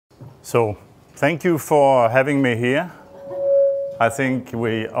So, thank you for having me here. I think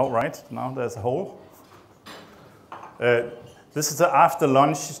now there's a hole. This is the after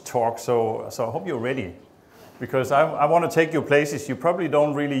lunch talk, so I hope you're ready. Because I want to take you places you probably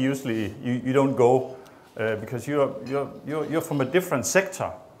don't really usually, you don't go, because you're from a different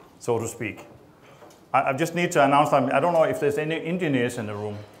sector, so to speak. I just need to announce, I don't know if there's any engineers in the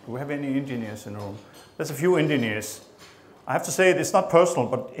room. Do we have any engineers in the room? There's a few engineers. I have to say it's not personal,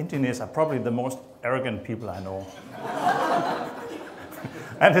 but engineers are probably the most arrogant people I know.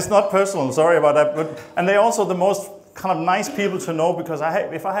 And it's not personal, sorry about that. And they're also the most kind of nice people to know, because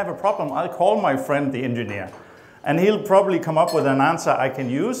if I have a problem, I'll call my friend, the engineer. And he'll probably come up with an answer I can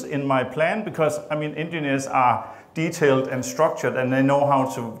use in my plan, because, I mean, engineers are detailed and structured, and they know how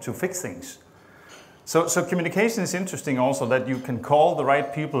to fix things. So communication is interesting also, that you can call the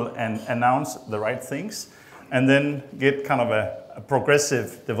right people and announce the right things, and then get kind of a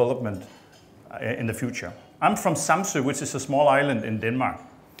progressive development in the future. I'm from Samsø, which is a small island in Denmark.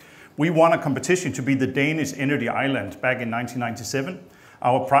 We won a competition to be the Danish energy island back in 1997.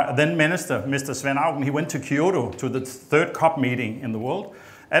 Our then minister, Mr. Svend, he went to Kyoto to the third COP meeting in the world.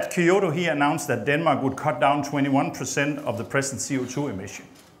 At Kyoto, he announced that Denmark would cut down 21% of the present CO2 emission.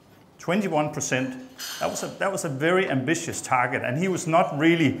 21%. That was a very ambitious target, and he was not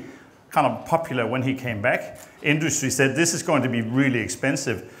really kind of popular when he came back. Industry said this is going to be really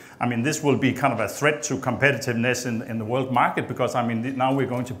expensive. I mean, this will be kind of a threat to competitiveness in the world market, because I mean, now we're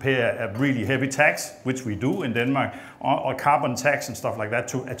going to pay a really heavy tax, which we do in Denmark, or carbon tax and stuff like that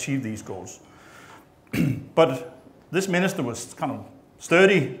to achieve these goals. But this minister was kind of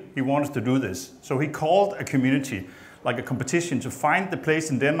sturdy. He wanted to do this. So he called a community, like a competition, to find the place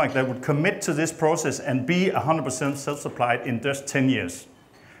in Denmark that would commit to this process and be 100% self-supplied in just 10 years.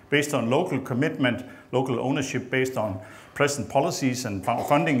 Based on local commitment, local ownership, based on present policies and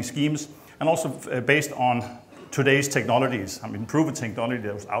funding schemes, and also based on today's technologies. I mean, proven technology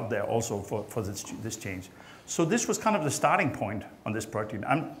that was out there also for this change. So this was kind of the starting point on this project.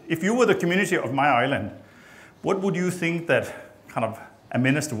 If you were the community of my island, what would you think that kind of a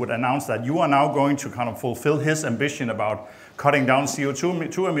minister would announce that you are now going to kind of fulfill his ambition about cutting down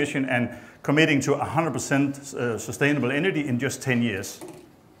CO2 emission and committing to 100% sustainable energy in just 10 years?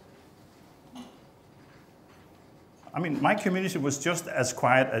 I mean, my community was just as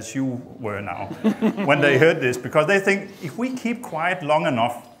quiet as you were now when they heard this, because they think if we keep quiet long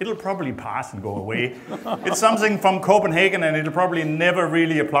enough, it'll probably pass and go away. It's something from Copenhagen, and it'll probably never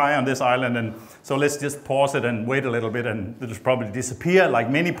really apply on this island, and so let's just pause it and wait a little bit, and it'll probably disappear, like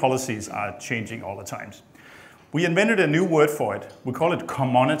many policies are changing all the time. We invented a new word for it. We call it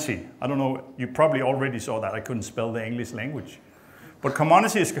commonity. I don't know, you probably already saw that. I couldn't spell the English language. But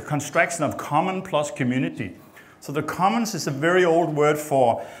commonity is a contraction of common plus community. So the commons is a very old word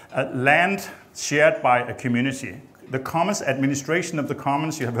for land shared by a community. The commons, administration of the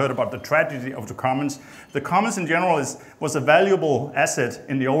commons, you have heard about the tragedy of the commons. The commons in general was a valuable asset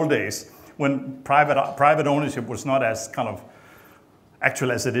in the old days, when private ownership was not as kind of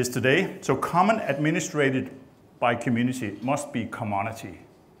actual as it is today. So common administrated by community must be commonity.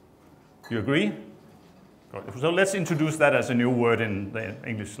 You agree? Good. So let's introduce that as a new word in the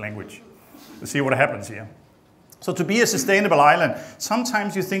English language. Let's see what happens here. So to be a sustainable island,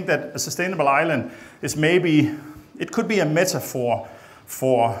 sometimes you think that a sustainable island is maybe, it could be a metaphor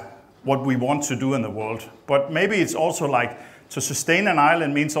for what we want to do in the world. But maybe it's also like, to sustain an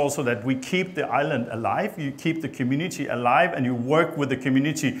island means also that we keep the island alive, you keep the community alive, and you work with the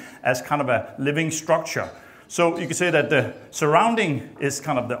community as kind of a living structure. So you could say that the surrounding is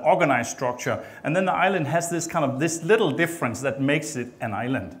kind of the organized structure, and then the island has this kind of, this little difference that makes it an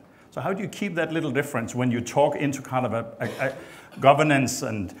island. So how do you keep that little difference when you talk into kind of a governance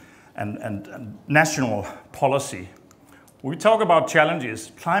and national policy? When we talk about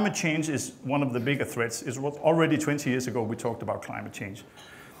challenges, climate change is one of the bigger threats. It was already 20 years ago we talked about climate change.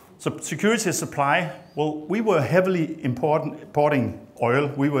 So security of supply, well, we were heavily importing oil.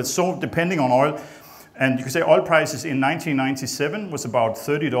 We were so depending on oil. And you could say oil prices in 1997 was about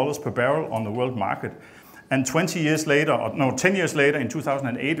 $30 per barrel on the world market. And 10 years later, in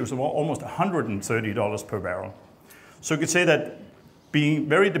 2008, it was almost $130 per barrel. So you could say that being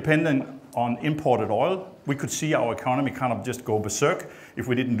very dependent on imported oil, we could see our economy kind of just go berserk if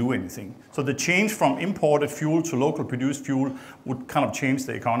we didn't do anything. So the change from imported fuel to local produced fuel would kind of change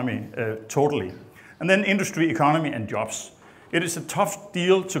the economy totally. And then industry, economy, and jobs. It is a tough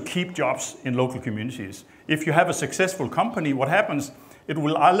deal to keep jobs in local communities. If you have a successful company, what happens? It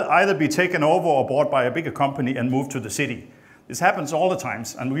will either be taken over or bought by a bigger company and moved to the city. This happens all the time,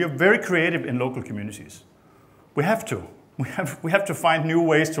 and we are very creative in local communities. We have to. We have to find new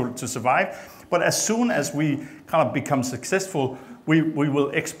ways to survive. But as soon as we kind of become successful, we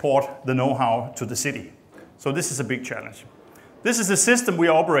will export the know-how to the city. So this is a big challenge. This is the system we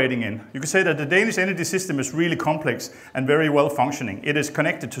are operating in. You could say that the Danish energy system is really complex and very well functioning. It is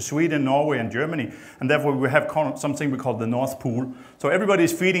connected to Sweden, Norway, and Germany, and therefore we have something we call the North Pool. So everybody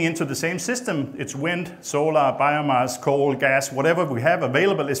is feeding into the same system. It's wind, solar, biomass, coal, gas, whatever we have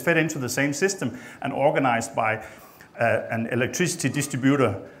available is fed into the same system and organized by an electricity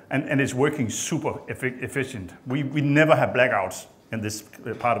distributor, and it's working super efficient. We never have blackouts in this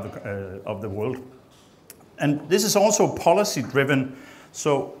part of the world. And this is also policy driven.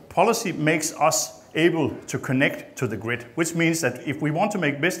 So policy makes us able to connect to the grid, which means that if we want to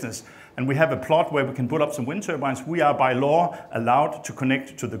make business and we have a plot where we can put up some wind turbines, we are by law allowed to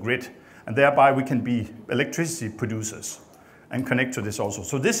connect to the grid. And thereby we can be electricity producers and connect to this also.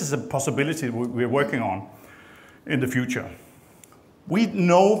 So this is a possibility we're working on in the future. We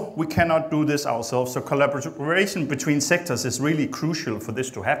know we cannot do this ourselves, so collaboration between sectors is really crucial for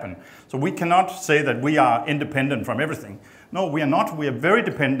this to happen. So we cannot say that we are independent from everything. No, we are not. We are very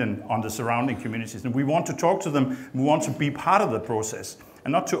dependent on the surrounding communities, and we want to talk to them. We want to be part of the process,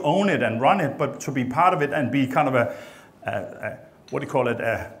 and not to own it and run it, but to be part of it and be kind of a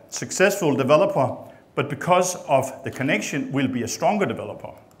successful developer, but because of the connection, will be a stronger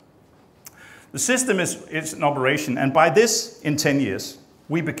developer. The system is in operation, and by this, in 10 years,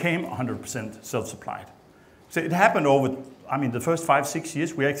 we became 100% self-supplied. So it happened over, the first 5-6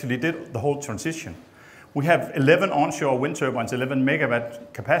 years, we actually did the whole transition. We have 11 onshore wind turbines, 11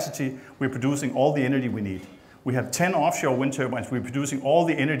 megawatt capacity. We're producing all the energy we need. We have 10 offshore wind turbines. We're producing all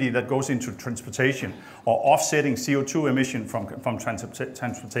the energy that goes into transportation or offsetting CO2 emission from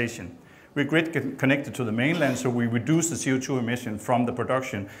transportation. We're grid connected to the mainland, so we reduce the CO2 emission from the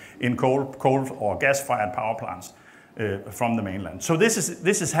production in coal or gas-fired power plants from the mainland. So this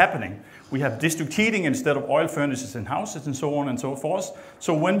is happening. We have district heating instead of oil furnaces in houses and so on and so forth.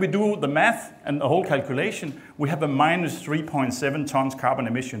 So when we do the math and the whole calculation, we have a minus 3.7 tons carbon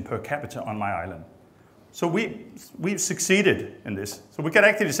emission per capita on my island. So we've succeeded in this. So we can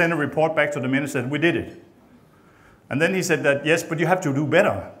actually send a report back to the minister that we did it. And then he said that, yes, but you have to do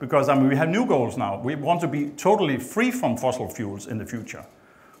better, because we have new goals now. We want to be totally free from fossil fuels in the future.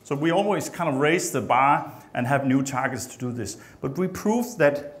 So we always kind of raise the bar and have new targets to do this. But we proved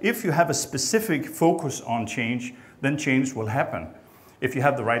that if you have a specific focus on change, then change will happen if you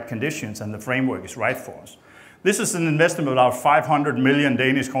have the right conditions and the framework is right for us. This is an investment of about 500 million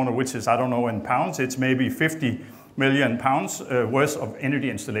Danish kroner, which is, I don't know in pounds, it's maybe 50 million pounds worth of energy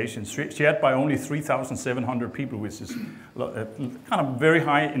installations, shared by only 3,700 people, which is kind of very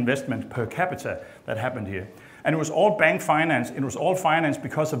high investment per capita that happened here. And it was all bank finance. It was all financed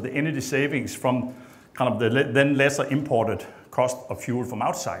because of the energy savings from kind of the then lesser imported cost of fuel from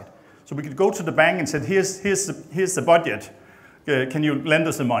outside. So we could go to the bank and say, here's the budget. Can you lend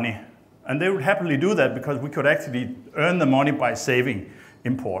us the money? And they would happily do that because we could actually earn the money by saving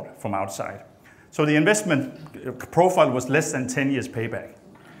import from outside. So the investment profile was less than 10 years payback.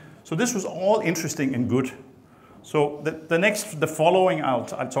 So this was all interesting and good. So the following I'll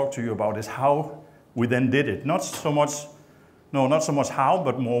talk to you about is how we then did it. Not so much how,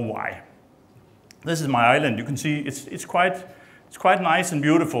 but more why. This is my island. You can see it's quite nice and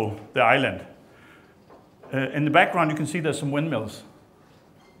beautiful, the island. In the background, you can see there's some windmills.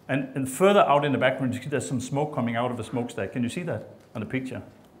 And further out in the background, you see there's some smoke coming out of a smokestack. Can you see that on the picture?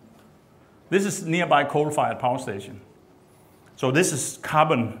 This is nearby coal-fired power station. So this is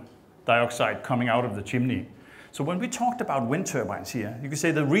carbon dioxide coming out of the chimney. So when we talked about wind turbines here, you could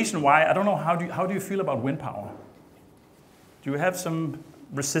say the reason why, I don't know, how do you feel about wind power? Do you have some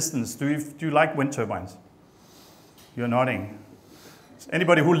resistance? Do you like wind turbines? You're nodding.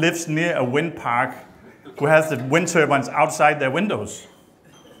 Anybody who lives near a wind park who has the wind turbines outside their windows?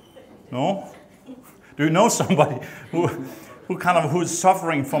 No? Do you know somebody who's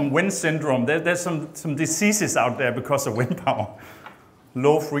suffering from wind syndrome? There's some diseases out there because of wind power.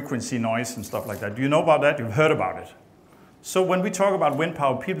 Low frequency noise and stuff like that. Do you know about that? You've heard about it. So when we talk about wind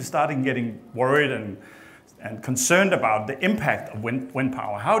power, people starting getting worried and concerned about the impact of wind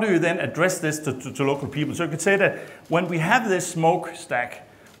power. How do you then address this to local people? So you could say that when we have this smokestack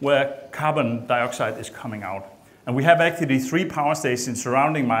where carbon dioxide is coming out, and we have actually 3 power stations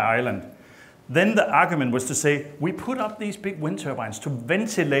surrounding my island, then the argument was to say, we put up these big wind turbines to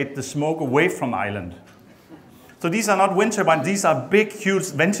ventilate the smoke away from the island. So these are not wind turbines, these are big, huge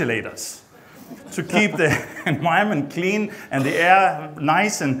ventilators to keep the environment clean and the air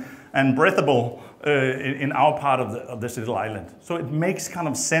nice and breathable in our part of this little island. So it makes kind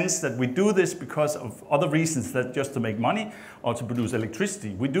of sense that we do this because of other reasons than just to make money or to produce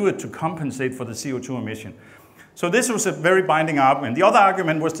electricity. We do it to compensate for the CO2 emission. So this was a very binding argument. The other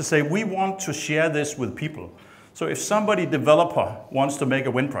argument was to say we want to share this with people. So if somebody developer wants to make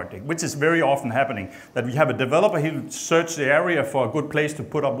a wind project, which is very often happening, that we have a developer, he'll search the area for a good place to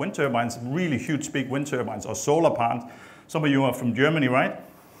put up wind turbines, really huge big wind turbines or solar plants. Some of you are from Germany, right?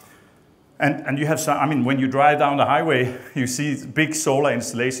 And you have some, I mean, when you drive down the highway, you see big solar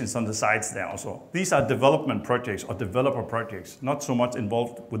installations on the sides there also. These are development projects or developer projects, not so much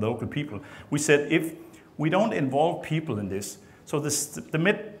involved with local people. We said if we don't involve people in this, so the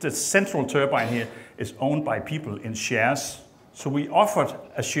central turbine here is owned by people in shares. So we offered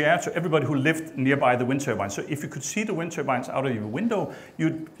a share to everybody who lived nearby the wind turbine. So if you could see the wind turbines out of your window,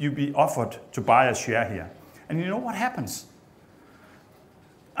 you'd be offered to buy a share here. And you know what happens?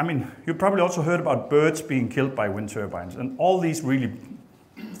 I mean, you probably also heard about birds being killed by wind turbines and all these really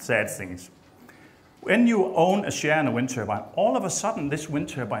sad things. When you own a share in a wind turbine, all of a sudden this wind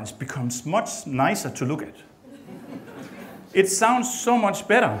turbine becomes much nicer to look at. It sounds so much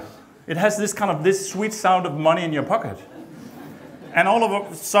better. It has this sweet sound of money in your pocket. And all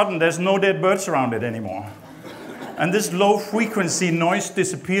of a sudden there's no dead birds around it anymore. And this low frequency noise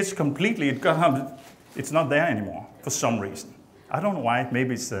disappears completely. It's not there anymore for some reason. I don't know why,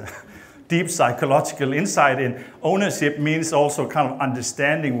 maybe it's a deep psychological insight in ownership means also kind of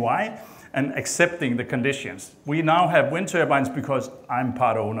understanding why and accepting the conditions. We now have wind turbines because I'm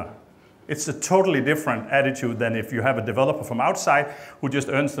part owner. It's a totally different attitude than if you have a developer from outside who just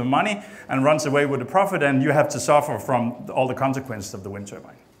earns the money and runs away with the profit and you have to suffer from all the consequences of the wind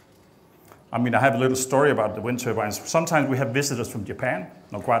turbine. I mean, I have a little story about the wind turbines. Sometimes we have visitors from Japan,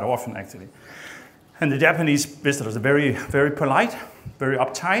 not quite often actually. And the Japanese visitors are very, very polite, very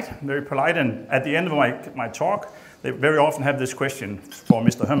uptight, very polite. And at the end of my talk, they very often have this question for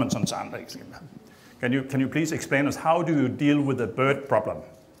Mr. Hermansen. Can you please explain us, how do you deal with the bird problem?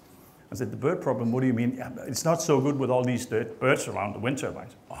 I said, the bird problem, what do you mean? Yeah, it's not so good with all these birds around the wind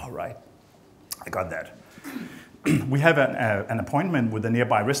turbines. All right, I got that. We have an appointment with a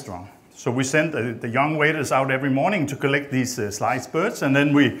nearby restaurant. So we send the young waiters out every morning to collect these sliced birds, and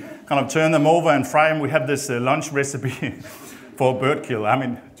then we kind of turn them over and fry them. We have this lunch recipe for bird kill. I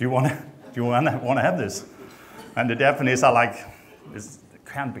mean, do you want to have this? And the Japanese are like, it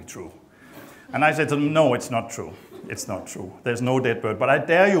can't be true. And I said to them, no, it's not true. It's not true. There's no dead bird. But I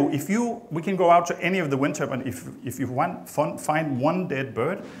dare you, we can go out to any of the wind turbines. If you find one dead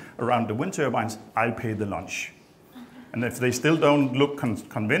bird around the wind turbines, I'll pay the lunch. And if they still don't look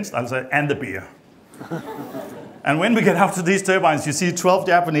convinced, I'll say, and the beer. And when we get out to these turbines, you see 12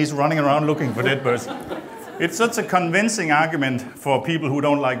 Japanese running around looking for dead birds. It's such a convincing argument for people who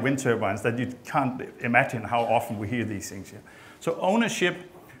don't like wind turbines that you can't imagine how often we hear these things here. So ownership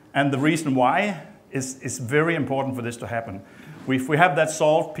and the reason why is very important for this to happen. If we have that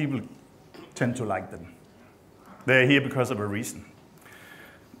solved, people tend to like them. They're here because of a reason.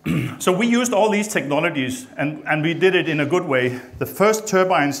 So we used all these technologies and we did it in a good way. The first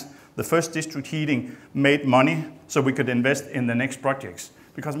turbines, the first district heating made money so we could invest in the next projects.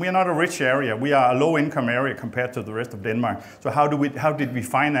 Because we are not a rich area, we are a low income area compared to the rest of Denmark. So how did we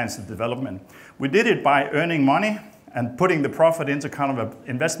finance the development? We did it by earning money and putting the profit into kind of an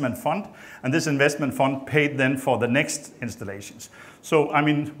investment fund. And this investment fund paid then for the next installations. So, I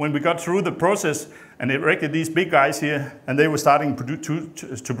mean, when we got through the process and erected these big guys here, and they were starting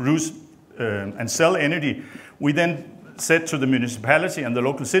to produce and sell energy, we then said to the municipality and the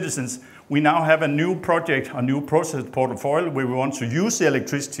local citizens, we now have a new project, a new process portfolio where we want to use the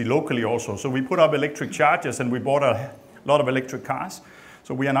electricity locally also. So we put up electric chargers and we bought a lot of electric cars.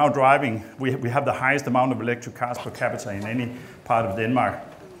 So we are now driving, we have the highest amount of electric cars per capita in any part of Denmark.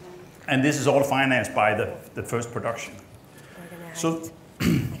 And this is all financed by the first production. So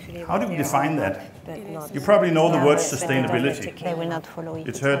how do we define that? You probably know the word sustainability. They will not follow it.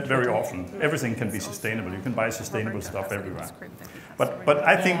 It's heard very often. Everything can be sustainable. You can buy sustainable stuff everywhere. But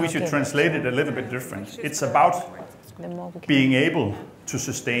I think we should translate it a little bit different. It's about being able to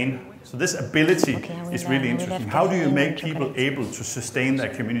sustain. So this ability is really interesting. How do you make people able to sustain their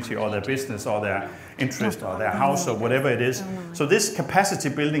community or their business or their interest or their house or whatever it is? So this capacity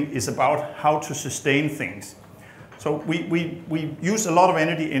building is about how to sustain things. So we use a lot of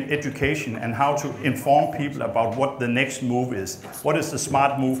energy in education and how to inform people about what the next move is. What is the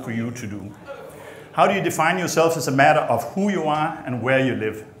smart move for you to do? How do you define yourself as a matter of who you are and where you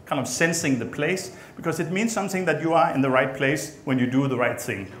live? Kind of sensing the place, because it means something that you are in the right place when you do the right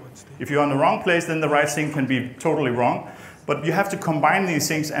thing. If you're in the wrong place, then the right thing can be totally wrong. But you have to combine these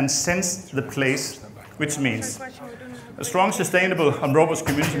things and sense the place, which means a strong, sustainable and robust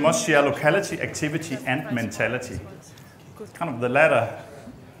community must share locality, activity and mentality. Kind of the latter,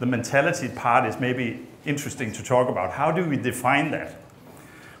 the mentality part is maybe interesting to talk about. How do we define that?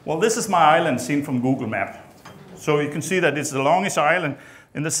 Well, this is my island seen from Google Map. So you can see that it's the longest island.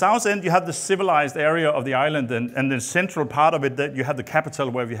 In the south end, you have the civilized area of the island, and the central part of it, that you have the capital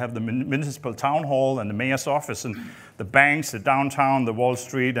where you have the municipal town hall and the mayor's office and the banks, the downtown, the Wall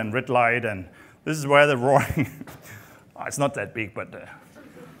Street and Red Light, and this is where the roaring, it's not that big, but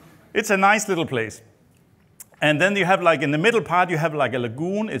it's a nice little place. And then you have like in the middle part, you have like a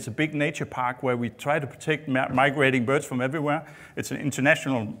lagoon. It's a big nature park where we try to protect migrating birds from everywhere. It's an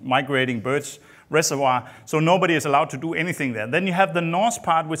international migrating birds reservoir, so nobody is allowed to do anything there. Then you have the north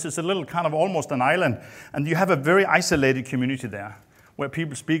part, which is a little kind of almost an island, and you have a very isolated community there, where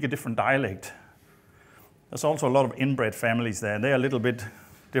people speak a different dialect. There's also a lot of inbred families there. They're a little bit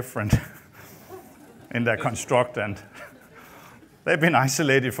different in their construct, and they've been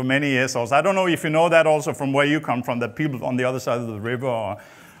isolated for many years also. I don't know if you know that also from where you come from, that people on the other side of the river or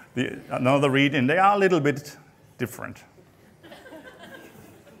another region, they are a little bit different.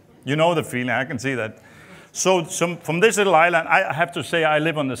 You know the feeling, I can see that. So from this little island, I have to say I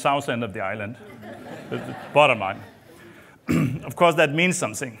live on the south end of the island, the bottom line. Of course, that means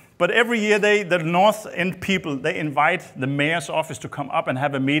something. But every year, the North End people, they invite the mayor's office to come up and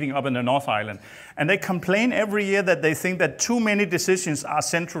have a meeting up in the North Island. And they complain every year that they think that too many decisions are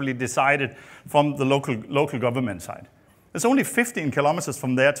centrally decided from the local government side. There's only 15 kilometers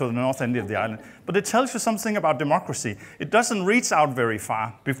from there to the north end of the island. But it tells you something about democracy. It doesn't reach out very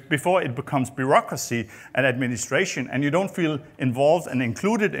far before it becomes bureaucracy and administration, and you don't feel involved and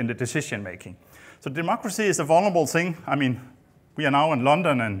included in the decision making. So democracy is a vulnerable thing. I mean, we are now in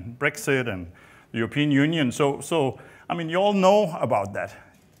London and Brexit and the European Union. So I mean, you all know about that.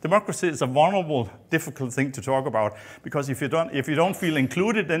 Democracy is a vulnerable, difficult thing to talk about, because if you don't feel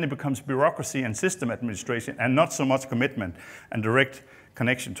included, then it becomes bureaucracy and system administration and not so much commitment and direct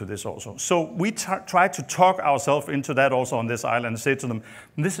connection to this also. So we try to talk ourselves into that also on this island and say to them,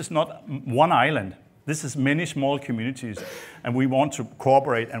 this is not one island. This is many small communities, and we want to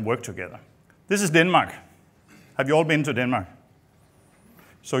cooperate and work together. This is Denmark. Have you all been to Denmark?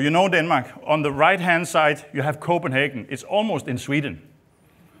 So you know Denmark. On the right-hand side, you have Copenhagen. It's almost in Sweden.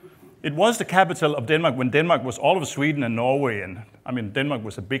 It was the capital of Denmark when Denmark was all of Sweden and Norway, and I mean, Denmark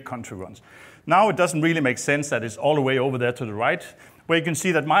was a big country once. Now it doesn't really make sense that it's all the way over there to the right, where you can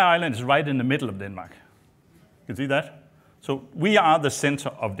see that my island is right in the middle of Denmark. You can see that? So we are the center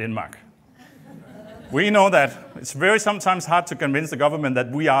of Denmark. We know that. It's very sometimes hard to convince the government that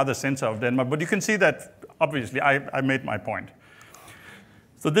we are the center of Denmark, but you can see that, obviously, I made my point.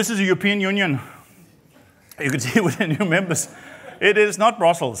 So this is the European Union. You can see with the new members. It is not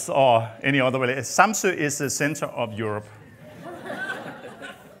Brussels or any other way. Samsø is the center of Europe.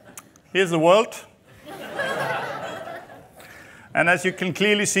 Here's the world. And as you can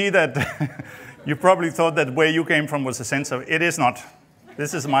clearly see that you probably thought that where you came from was the center. It is not.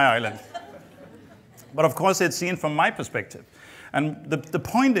 This is my island. But of course, it's seen from my perspective. And the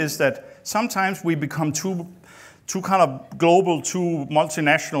point is that sometimes we become too kind of global, too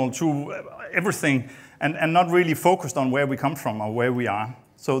multinational, too everything, and not really focused on where we come from or where we are.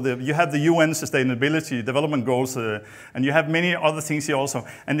 So you have the UN Sustainability Development Goals, and you have many other things here also.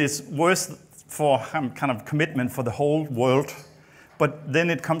 And it's worth for kind of commitment for the whole world. But then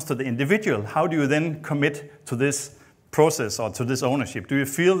it comes to the individual. How do you then commit to this process or to this ownership? Do you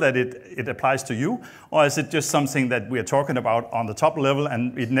feel that it applies to you? Or is it just something that we are talking about on the top level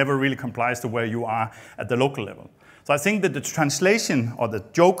and it never really complies to where you are at the local level? So I think that the translation or the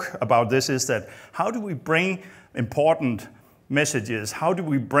joke about this is that how do we bring important messages, how do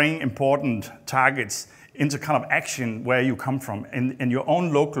we bring important targets into kind of action where you come from in your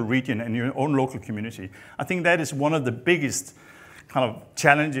own local region and your own local community? I think that is one of the biggest kind of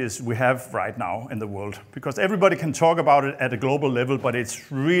challenges we have right now in the world, because everybody can talk about it at a global level, but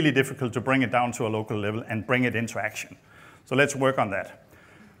it's really difficult to bring it down to a local level and bring it into action. So let's work on that.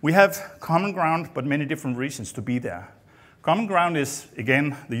 We have common ground, but many different reasons to be there. Common ground is,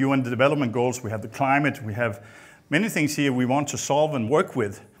 again, the UN Development Goals. We have the climate. We have many things here we want to solve and work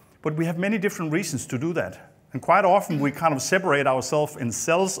with, but we have many different reasons to do that. And quite often we kind of separate ourselves in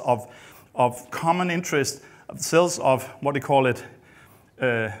cells of common interest, cells of, what do you call it,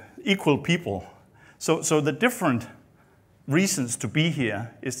 equal people. So the different reasons to be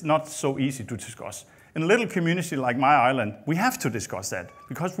here is not so easy to discuss. In a little community like my island, we have to discuss that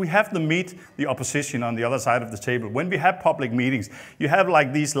because we have to meet the opposition on the other side of the table. When we have public meetings, you have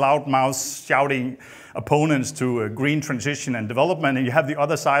like these loud mouths shouting opponents to green transition and development, and you have the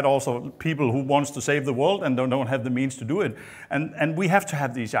other side also, people who wants to save the world and don't have the means to do it. And we have to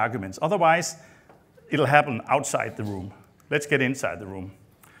have these arguments. Otherwise, it'll happen outside the room. Let's get inside the room.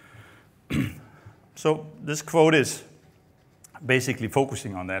 So this quote is basically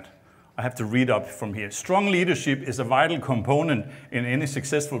focusing on that. I have to read up from here. Strong leadership is a vital component in any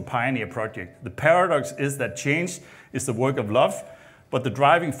successful pioneer project. The paradox is that change is the work of love, but the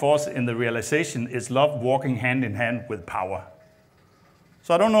driving force in the realization is love walking hand in hand with power.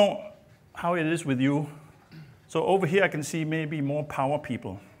 So I don't know how it is with you. So over here I can see maybe more power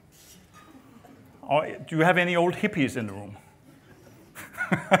people. Or do you have any old hippies in the room?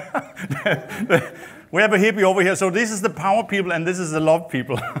 We have a hippie over here. So this is the power people and this is the love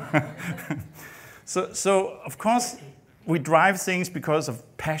people. So of course, we drive things because of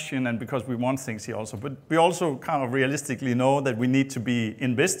passion and because we want things here also. But we also kind of realistically know that we need to be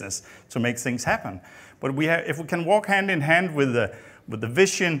in business to make things happen. But if we can walk hand in hand with the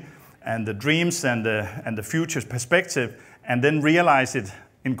vision and the dreams and the future perspective and then realize it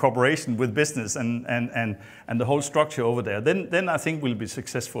in cooperation with business and the whole structure over there, then I think we'll be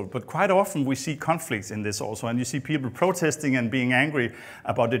successful. But quite often we see conflicts in this also, and you see people protesting and being angry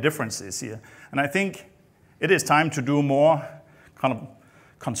about the differences here. And I think it is time to do more kind of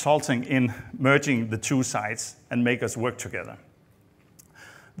consulting in merging the two sides and make us work together.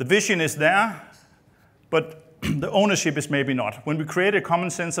 The vision is there, but the ownership is maybe not. When we create a common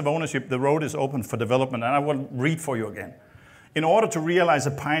sense of ownership, the road is open for development, and I will read for you again. In order to realize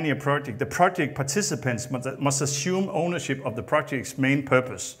a pioneer project, the project participants must assume ownership of the project's main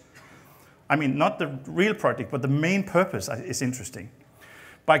purpose. I mean, not the real project, but the main purpose is interesting.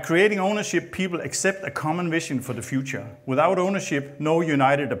 By creating ownership, people accept a common vision for the future. Without ownership, no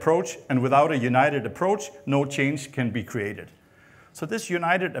united approach, and without a united approach, no change can be created. So this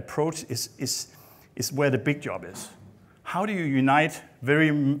united approach is where the big job is. How do you unite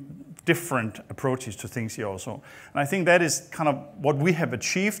very different approaches to things here also? And I think that is kind of what we have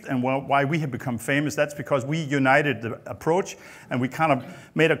achieved and why we have become famous. That's because we united the approach and we kind of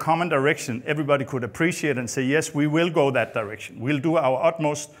made a common direction everybody could appreciate and say, yes, we will go that direction. We'll do our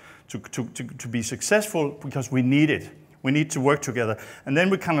utmost to be successful because we need it. We need to work together. And then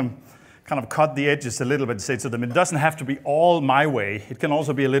we kind of cut the edges a little bit and say to them, it doesn't have to be all my way. It can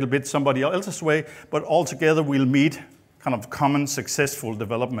also be a little bit somebody else's way, but all together we'll meet kind of common successful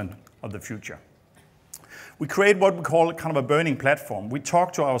development of the future. We create what we call kind of a burning platform. We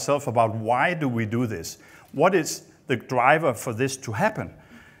talk to ourselves about why do we do this? What is the driver for this to happen?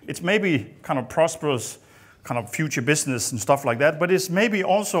 It's maybe kind of prosperous, kind of future business and stuff like that, but it's maybe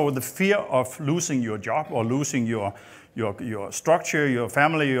also the fear of losing your job or losing your structure, your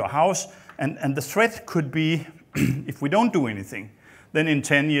family, your house. And the threat could be if we don't do anything, then in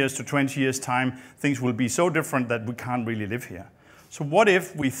 10 years to 20 years time, things will be so different that we can't really live here. So what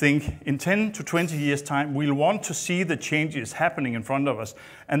if we think in 10 to 20 years time, we'll want to see the changes happening in front of us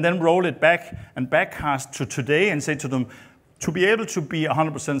and then roll it back and backcast to today and say to them, to be able to be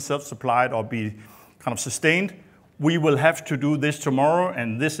 100% self-supplied or be kind of sustained, we will have to do this tomorrow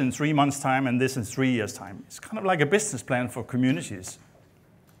and this in 3 months time and this in 3 years time. It's kind of like a business plan for communities.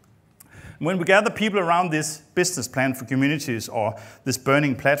 When we gather people around this business plan for communities or this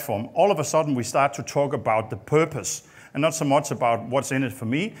burning platform, all of a sudden we start to talk about the purpose and not so much about what's in it for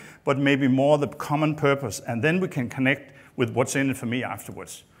me, but maybe more the common purpose. And then we can connect with what's in it for me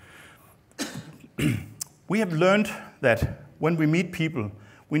afterwards. We have learned that when we meet people,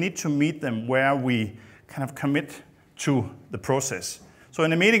 we need to meet them where we kind of commit to the process. So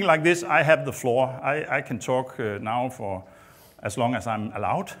in a meeting like this, I have the floor. I can talk now for as long as I'm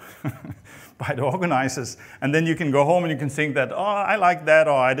allowed by the organizers. And then you can go home and you can think that, oh, I like that,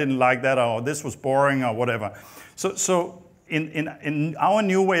 or I didn't like that, or this was boring, or whatever. So in our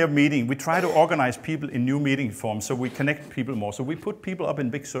new way of meeting, we try to organize people in new meeting forms so we connect people more. So we put people up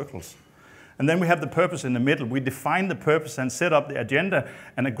in big circles. And then we have the purpose in the middle. We define the purpose and set up the agenda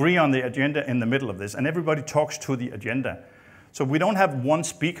and agree on the agenda in the middle of this. And everybody talks to the agenda. So we don't have one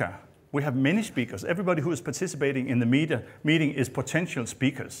speaker. We have many speakers. Everybody who is participating in the meeting is potential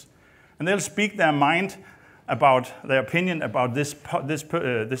speakers. And they'll speak their mind about their opinion about this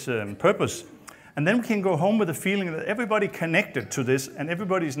purpose. And then we can go home with the feeling that everybody connected to this and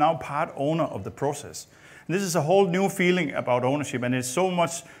everybody is now part owner of the process. And this is a whole new feeling about ownership, and it's so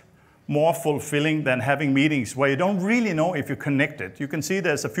much more fulfilling than having meetings where you don't really know if you're connected. You can see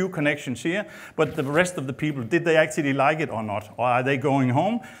there's a few connections here, but the rest of the people, did they actually like it or not? Or are they going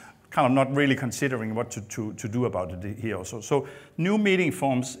home kind of not really considering what to do about it here also. So new meeting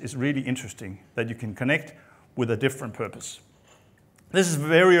forms is really interesting, that you can connect with a different purpose. This is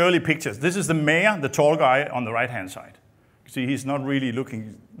very early pictures. This is the mayor, the tall guy on the right-hand side. See, he's not really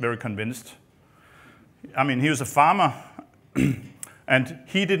looking very convinced. I mean, he was a farmer, and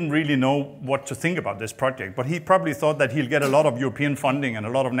he didn't really know what to think about this project, but he probably thought that he'll get a lot of European funding and a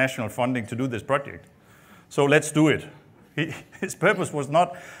lot of national funding to do this project. So let's do it. His purpose was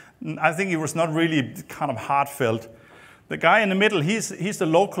not, I think it was not really kind of heartfelt. The guy in the middle, he's the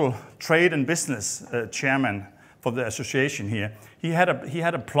local trade and business chairman for the association here. He had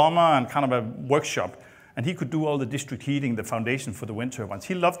a plumber and kind of a workshop, and he could do all the district heating, the foundation for the wind turbines.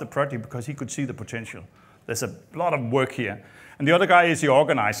 He loved the project because he could see the potential. There's a lot of work here. And the other guy is the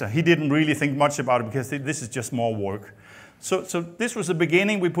organizer. He didn't really think much about it because this is just more work. So this was the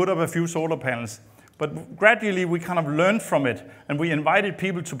beginning. We put up a few solar panels, but gradually we kind of learned from it, and we invited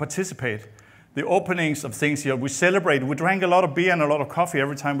people to participate. The openings of things here, we celebrated. We drank a lot of beer and a lot of coffee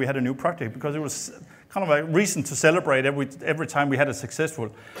every time we had a new project, because it was kind of a reason to celebrate every time we had a successful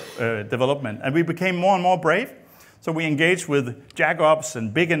development. And we became more and more brave. So we engaged with jack-ups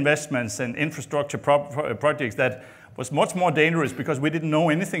and big investments and infrastructure projects that was much more dangerous because we didn't know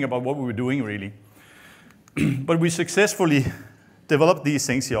anything about what we were doing really. But we successfully developed these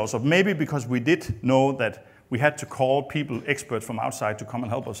things here also, maybe because we did know that we had to call people, experts from outside, to come and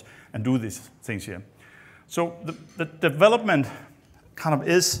help us and do these things here. So the development kind of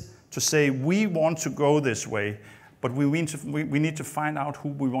is to say, we want to go this way, but we need to find out who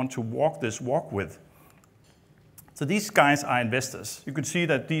we want to walk this walk with. So these guys are investors. You can see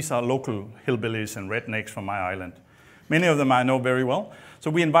that these are local hillbillies and rednecks from my island. Many of them I know very well. So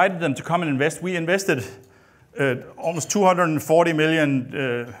we invited them to come and invest. We invested almost 240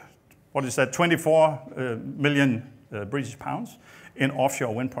 million, 24 million British pounds in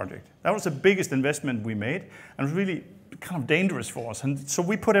offshore wind project. That was the biggest investment we made, and it was really kind of dangerous for us. And so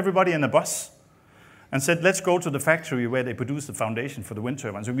we put everybody in a bus and said, let's go to the factory where they produce the foundation for the wind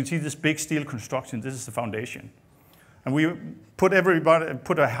turbines. So you can see this big steel construction. This is the foundation. And we put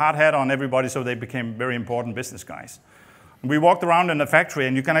a hard hat on everybody, so they became very important business guys. And we walked around in the factory,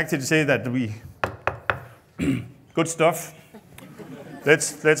 and you can actually say that good stuff.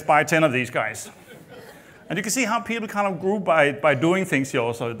 Let's buy 10 of these guys. And you can see how people kind of grew by doing things here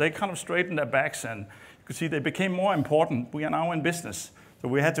also. They kind of straightened their backs, and you can see they became more important. We are now in business. So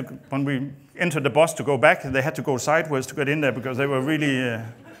we had to, when we entered the bus to go back, they had to go sideways to get in there because they were really,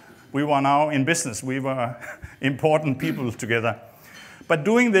 we were now in business. We were important people together. But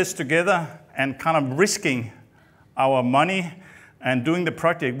doing this together and kind of risking our money and doing the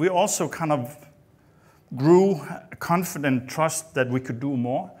project, we also kind of grew a confident trust that we could do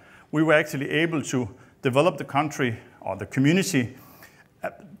more. We were actually able to develop the country or the community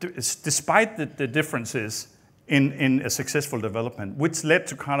despite the differences in a successful development, which led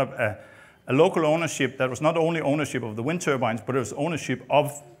to kind of a local ownership that was not only ownership of the wind turbines, but it was ownership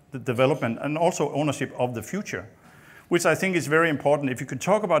of the development and also ownership of the future, which I think is very important. If you can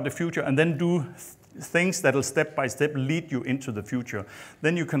talk about the future and then do things that will step by step lead you into the future,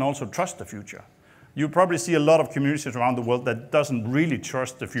 then you can also trust the future. You probably see a lot of communities around the world that doesn't really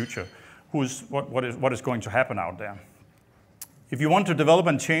trust the future, what is going to happen out there. If you want to develop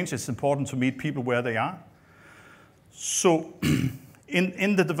and change, it's important to meet people where they are. So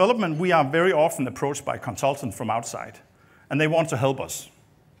in the development, we are very often approached by consultants from outside, and they want to help us.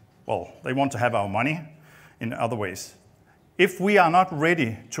 Well, they want to have our money in other ways. If we are not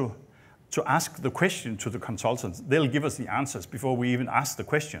ready to ask the question to the consultants, they'll give us the answers before we even ask the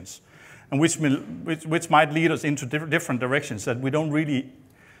questions, and which might lead us into different directions that we didn't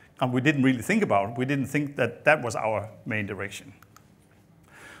really think about. We didn't think that that was our main direction.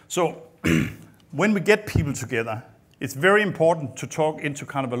 So when we get people together, it's very important to talk into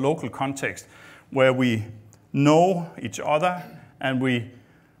kind of a local context where we know each other and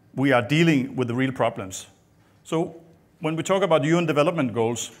we are dealing with the real problems. So when we talk about UN development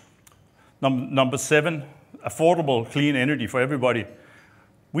goals, number 7, affordable clean energy for everybody,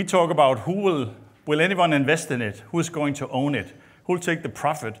 we talk about will anyone invest in it? Who is going to own it? Who will take the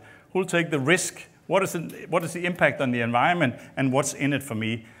profit? Who will take the risk? What is the impact on the environment, and what's in it for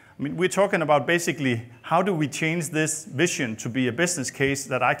me? I mean, we're talking about basically how do we change this vision to be a business case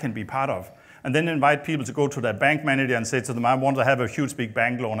that I can be part of, and then invite people to go to their bank manager and say to them, I want to have a huge big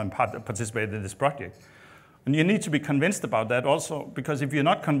bank loan and participate in this project. And you need to be convinced about that also, because if you're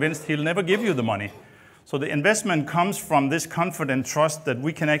not convinced, he'll never give you the money. So the investment comes from this confident trust that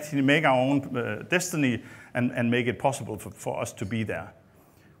we can actually make our own destiny and make it possible for us to be there.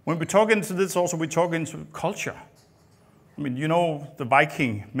 When we talk into this also, we talk into culture. I mean, you know the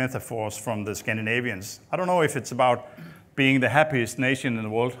Viking metaphors from the Scandinavians. I don't know if it's about being the happiest nation in the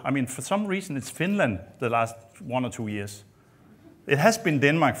world. I mean, for some reason, it's Finland the last 1 or 2 years. It has been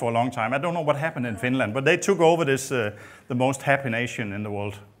Denmark for a long time. I don't know what happened in Finland, but they took over this, the most happy nation in the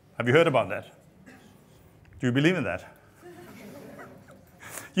world. Have you heard about that? Do you believe in that?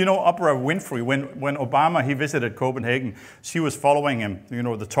 You know, Oprah Winfrey, when Obama, he visited Copenhagen, she was following him, you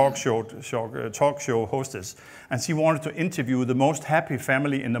know, the talk show hostess, and she wanted to interview the most happy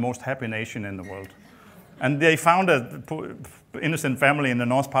family in the most happy nation in the world. And they found an innocent family in the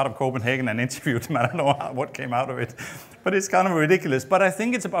north part of Copenhagen and interviewed them. I don't know what came out of it, but it's kind of ridiculous. But I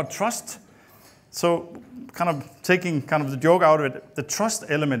think it's about trust. So kind of taking kind of the joke out of it, the trust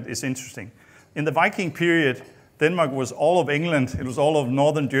element is interesting. In the Viking period, Denmark was all of England, it was all of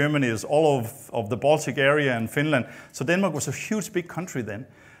northern Germany, it was all of the Baltic area and Finland. So Denmark was a huge, big country then.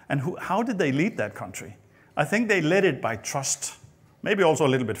 And how did they lead that country? I think they led it by trust, maybe also a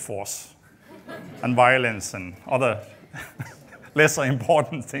little bit force and violence and other lesser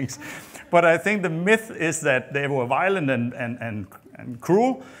important things. But I think the myth is that they were violent and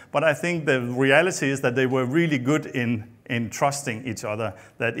cruel, but I think the reality is that they were really good in trusting each other.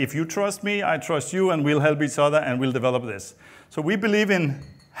 That if you trust me, I trust you, and we'll help each other and we'll develop this. So we believe in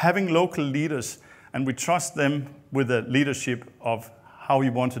having local leaders, and we trust them with the leadership of how we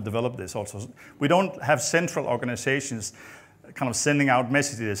want to develop this also. We don't have central organizations kind of sending out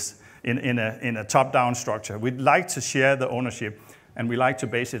messages in a top-down structure. We'd like to share the ownership, and we like to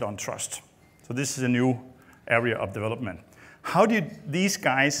base it on trust. So this is a new area of development. How did these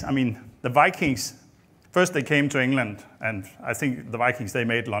guys, I mean, the Vikings, first they came to England, and I think the Vikings, they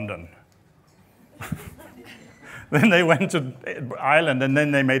made London. Then they went to Ireland, and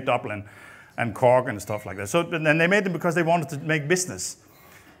then they made Dublin and Cork and stuff like that. So then they made them because they wanted to make business.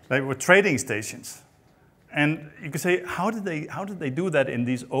 They were trading stations. And you could say, how did they do that in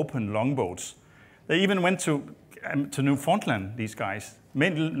these open longboats? They even went to Newfoundland, these guys,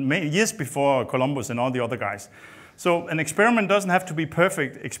 years before Columbus and all the other guys. So an experiment doesn't have to be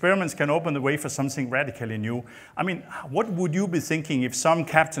perfect. Experiments can open the way for something radically new. I mean, what would you be thinking if some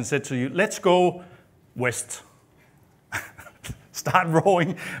captain said to you, let's go west, start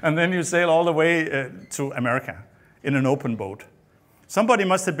rowing, and then you sail all the way to America in an open boat? Somebody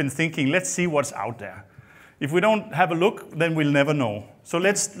must have been thinking, let's see what's out there. If we don't have a look, then we'll never know. So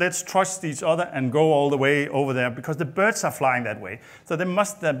let's trust each other and go all the way over there, because the birds are flying that way. So the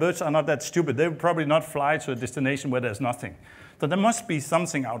birds are not that stupid. They will probably not fly to a destination where there's nothing. So there must be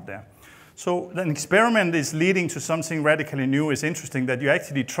something out there. So an experiment is leading to something radically new. It's interesting that you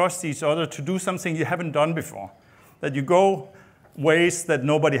actually trust each other to do something you haven't done before. That you go ways that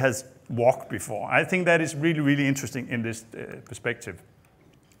nobody has walked before. I think that is really, really interesting in this perspective.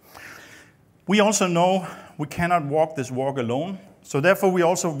 We also know we cannot walk this walk alone. So therefore, we're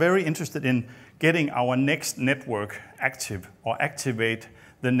also very interested in getting our next network active, or activate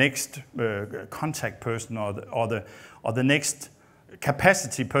the next contact person or the next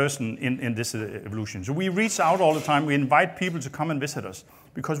capacity person in this evolution. So we reach out all the time. We invite people to come and visit us,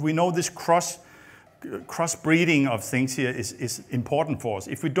 because we know this cross-breeding of things here is important for us.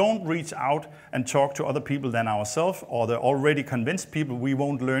 If we don't reach out and talk to other people than ourselves, or the already convinced people, we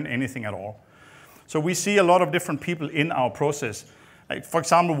won't learn anything at all. So we see a lot of different people in our process. Like, for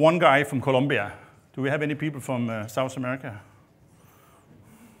example, one guy from Colombia. Do we have any people from South America?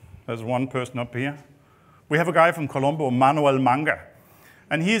 There's one person up here. We have a guy from Colombia, Manuel Manga.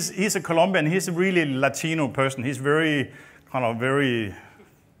 And he's a Colombian. He's a really Latino person. He's very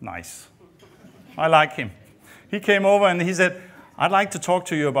nice. I like him. He came over and he said, I'd like to talk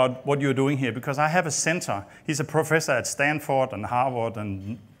to you about what you're doing here, because I have a center. He's a professor at Stanford and Harvard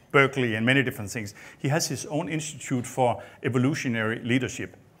and Berkeley and many different things. He has his own institute for evolutionary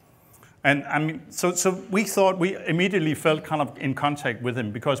leadership. And I mean, so we immediately felt kind of in contact with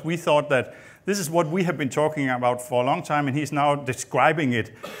him, because we thought that this is what we have been talking about for a long time, and he's now describing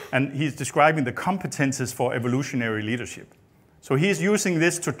it, and he's describing the competences for evolutionary leadership. So he's using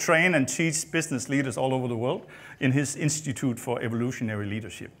this to train and teach business leaders all over the world in his Institute for Evolutionary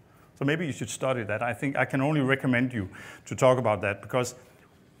Leadership. So maybe you should study that. I think I can only recommend you to talk about that, because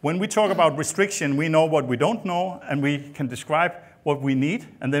when we talk about restriction, we know what we don't know, and we can describe what we need,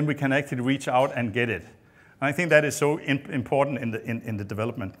 and then we can actually reach out and get it. And I think that is so important in the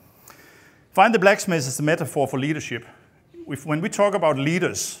development. Find the blacksmith is a metaphor for leadership. When we talk about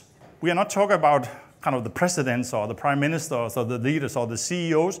leaders, we are not talking about kind of the presidents or the prime ministers or the leaders or the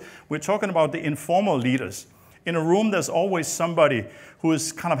CEOs. We're talking about the informal leaders. In a room, there's always somebody who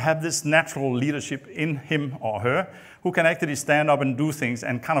is kind of have this natural leadership in him or her, who can actually stand up and do things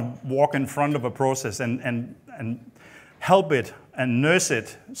and kind of walk in front of a process and help it and nurse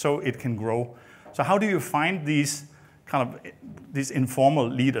it so it can grow. So how do you find these these informal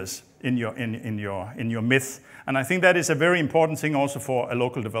leaders in your myth? And I think that is a very important thing also for a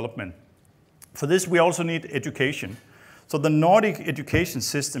local development. For this, we also need education. So the Nordic education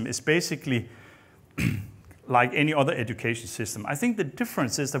system is basically like any other education system. I think the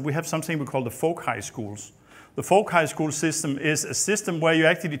difference is that we have something we call the folk high schools. The folk high school system is a system where you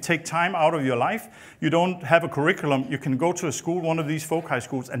actually take time out of your life. You don't have a curriculum. You can go to a school, one of these folk high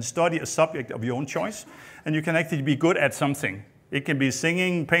schools, and study a subject of your own choice. And you can actually be good at something. It can be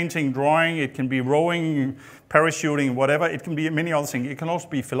singing, painting, drawing. It can be rowing, parachuting, whatever. It can be many other things. It can also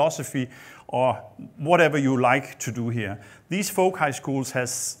be philosophy or whatever you like to do here. These folk high schools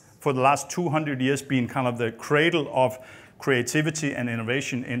has, for the last 200 years, been kind of the cradle of creativity and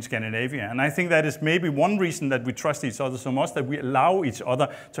innovation in Scandinavia. And I think that is maybe one reason that we trust each other so much, that we allow each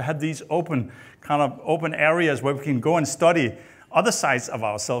other to have these open areas where we can go and study other sides of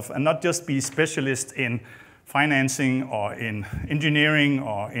ourselves and not just be specialists in financing or in engineering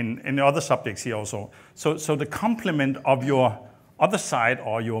or in other subjects here also. So the complement of your other side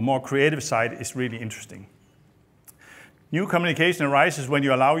or your more creative side is really interesting. New communication arises when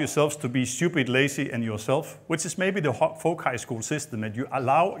you allow yourselves to be stupid, lazy, and yourself, which is maybe the folk high school system, that you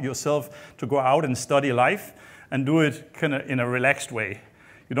allow yourself to go out and study life and do it kind of in a relaxed way.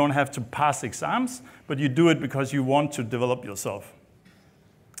 You don't have to pass exams, but you do it because you want to develop yourself.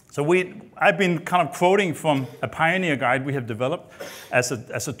 So I've been kind of quoting from a pioneer guide we have developed as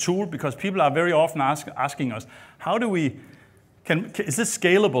a tool, because people are very often asking us, how do we, is this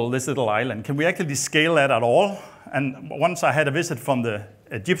scalable, this little island? Can we actually scale that at all? And once I had a visit from the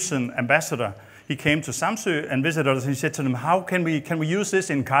Egyptian ambassador. He came to Samsø and visited us, and he said to them, how can we use this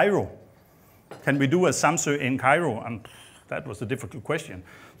in Cairo? Can we do a Samsø in Cairo? And that was a difficult question.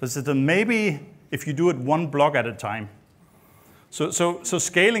 So I said, maybe if you do it one block at a time. So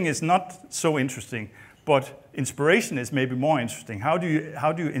scaling is not so interesting, but inspiration is maybe more interesting. How do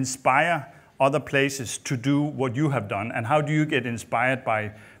you inspire other places to do what you have done, and how do you get inspired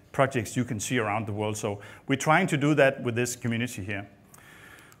by projects you can see around the world? So we're trying to do that with this community here.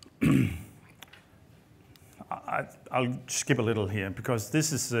 I'll skip a little here because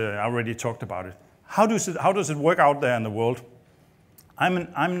this is I already talked about it. How does it work out there in the world?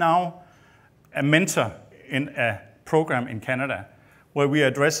 I'm now a mentor in a program in Canada where we are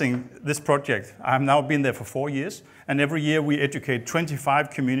addressing this project. I've now been there for 4 years, and every year we educate 25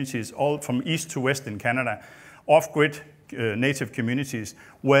 communities, all from east to west in Canada, off-grid native communities,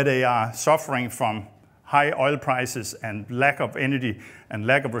 where they are suffering from high oil prices and lack of energy and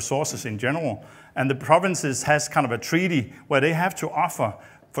lack of resources in general. And the provinces has kind of a treaty where they have to offer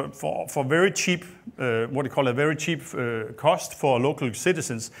for very cheap, what you call a very cheap cost for local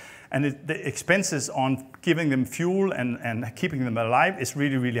citizens. And the expenses on giving them fuel and keeping them alive is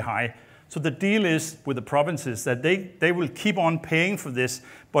really, really high. So the deal is with the provinces that they will keep on paying for this,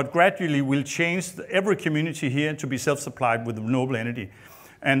 but gradually will change every community here to be self-supplied with renewable energy.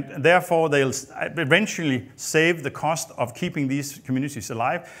 And therefore, they'll eventually save the cost of keeping these communities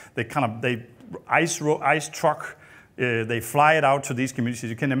alive. They ice truck, they fly it out to these communities.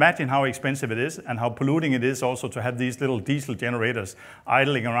 You can imagine how expensive it is and how polluting it is also to have these little diesel generators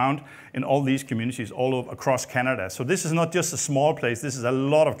idling around in all these communities all over across Canada. So this is not just a small place, this is a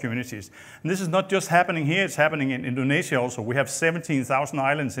lot of communities. And this is not just happening here, it's happening in Indonesia also. We have 17,000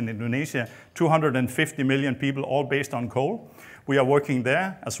 islands in Indonesia, 250 million people, all based on coal. We are working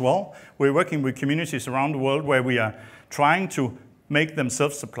there as well. We're working with communities around the world where we are trying to make them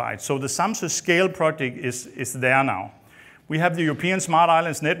self-supplied. So the Samsø Scale project is there now. We have the European Smart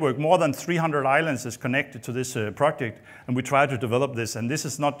Islands Network. More than 300 islands is connected to this project, and we try to develop this. And this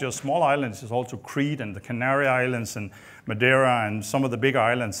is not just small islands, it's also Crete and the Canary Islands and Madeira and some of the bigger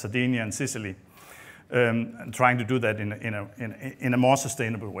islands, Sardinia and Sicily, and trying to do that in a more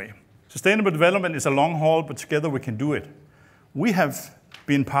sustainable way. Sustainable development is a long haul, but together we can do it. We have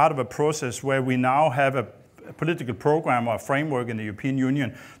been part of a process where we now have a political program or a framework in the European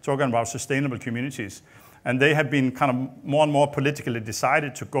Union talking about sustainable communities. And they have been kind of more and more politically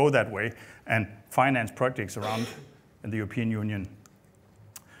decided to go that way and finance projects around in the European Union.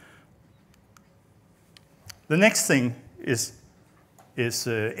 The next thing is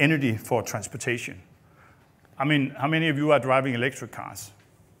energy for transportation. I mean, how many of you are driving electric cars?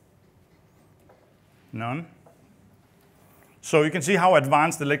 None? So you can see how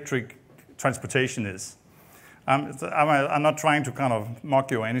advanced electric transportation is. I'm not trying to kind of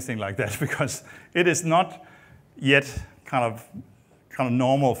mock you or anything like that, because it is not yet kind of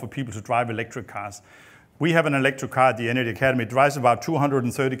normal for people to drive electric cars. We have an electric car at the Energy Academy. It drives about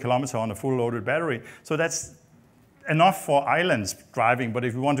 230 kilometers on a full loaded battery. So that's enough for islands driving, but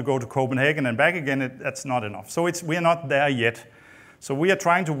if you want to go to Copenhagen and back again, that's not enough. So we are not there yet. So we are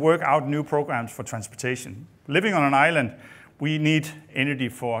trying to work out new programs for transportation. Living on an island, we need energy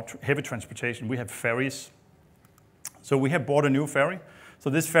for heavy transportation. We have ferries. So we have bought a new ferry. So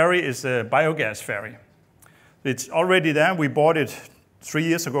this ferry is a biogas ferry. It's already there. We bought it 3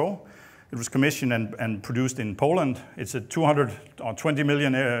 years ago. It was commissioned and produced in Poland. It's a 220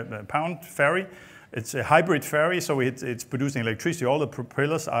 million pound ferry. It's a hybrid ferry, so it's producing electricity. All the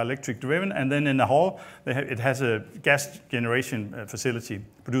propellers are electric driven, and then in the hull, it has a gas generation facility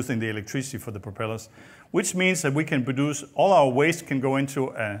producing the electricity for the propellers, which means that we can produce, all our waste can go into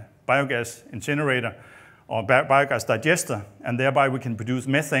a biogas incinerator or biogas digester, and thereby we can produce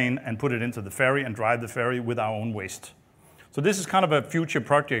methane and put it into the ferry and drive the ferry with our own waste. So this is kind of a future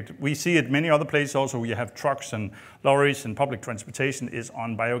project. We see it many other places also where you have trucks and lorries and public transportation is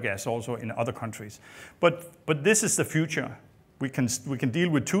on biogas also in other countries. But this is the future. We can deal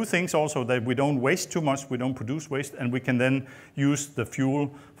with two things also, that we don't waste too much, we don't produce waste, and we can then use the fuel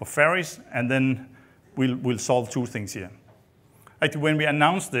for ferries, and then we'll solve two things here. Actually, when we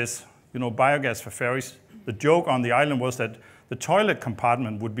announced this, biogas for ferries, the joke on the island was that the toilet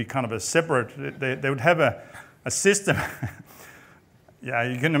compartment would be kind of a separate, they would have a system. Yeah,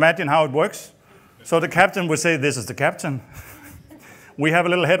 you can imagine how it works. So the captain would say, this is the captain. We have a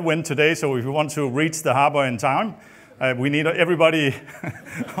little headwind today, so if you want to reach the harbor in time, we need everybody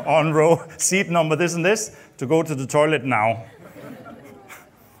on row, seat number this and this, to go to the toilet now.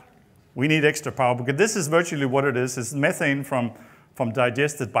 We need extra power, because this is virtually what it is. It's methane from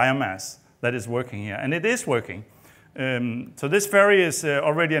digested biomass that is working here, and it is working. So this ferry is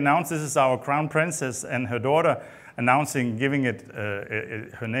already announced. This is our crown princess and her daughter announcing, giving it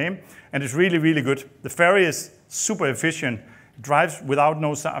her name, and it's really, really good. The ferry is super efficient. It drives without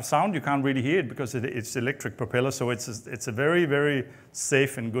no sound. You can't really hear it because it's electric propeller, so it's a very, very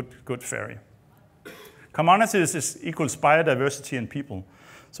safe and good ferry. Commodities equals biodiversity and people.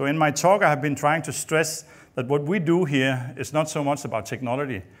 So in my talk, I have been trying to stress that what we do here is not so much about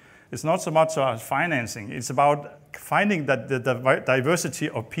technology. It's not so much about financing. It's about finding that the diversity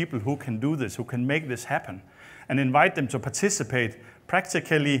of people who can do this, who can make this happen, and invite them to participate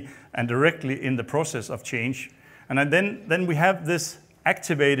practically and directly in the process of change. And then we have this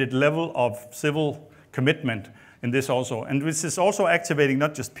activated level of civil commitment in this also. And this is also activating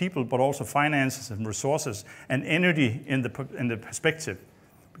not just people, but also finances and resources and energy in the perspective.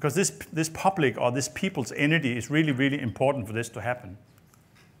 Because this public or this people's energy is really, really important for this to happen.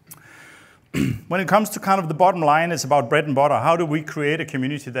 When it comes to kind of the bottom line, it's about bread and butter. How do we create a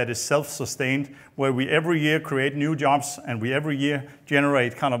community that is self-sustained, where we every year create new jobs and we every year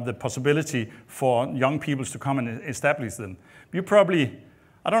generate kind of the possibility for young people to come and establish them? You probably,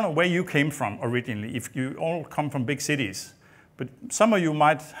 I don't know where you came from originally, if you all come from big cities, but some of you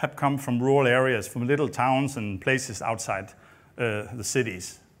might have come from rural areas, from little towns and places outside the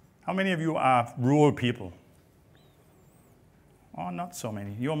cities. How many of you are rural people? Oh, not so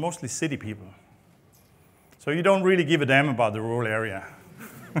many. You're mostly city people. So you don't really give a damn about the rural area.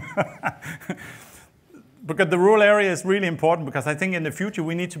 Because the rural area is really important, because I think in the future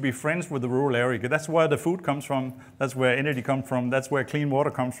we need to be friends with the rural area. That's where the food comes from, that's where energy comes from, that's where clean water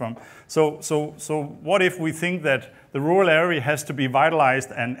comes from. So what if we think that the rural area has to be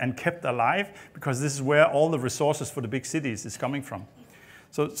vitalized and kept alive, because this is where all the resources for the big cities is coming from.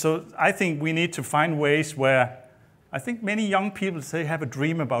 So I think we need to find ways where, I think many young people say have a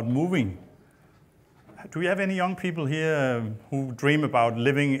dream about moving. Do we have any young people here who dream about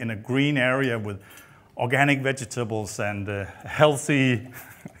living in a green area with organic vegetables and a healthy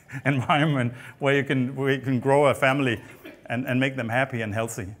environment where you can grow a family and make them happy and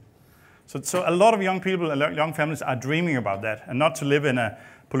healthy? So a lot of young people, young families are dreaming about that, and not to live in a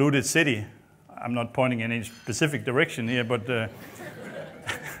polluted city. I'm not pointing in any specific direction here, but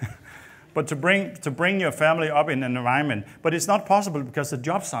but to bring your family up in an environment. But it's not possible because the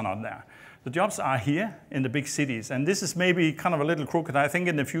jobs are not there. The jobs are here in the big cities. And this is maybe kind of a little crooked. I think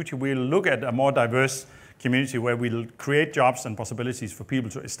in the future we'll look at a more diverse community where we'll create jobs and possibilities for people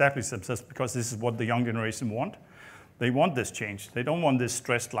to establish themselves, because this is what the young generation want. They want this change. They don't want this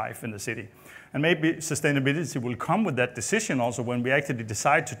stressed life in the city. And maybe sustainability will come with that decision also, when we actually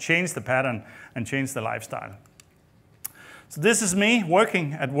decide to change the pattern and change the lifestyle. So this is me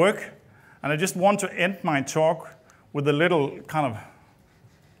working at work. And I just want to end my talk with a little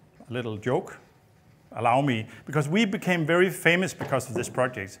joke, allow me, because we became very famous because of this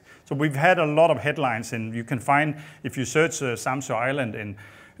project. So we've had a lot of headlines, and you can find, if you search Samsø Island in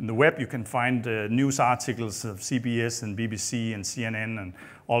the web, you can find news articles of CBS and BBC and CNN and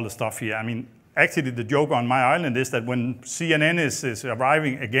all the stuff here. I mean, actually the joke on my island is that when CNN is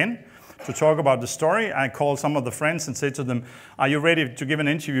arriving again to talk about the story, I call some of the friends and say to them, are you ready to give an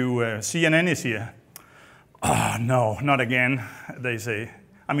interview? CNN is here. Oh, no, not again, they say.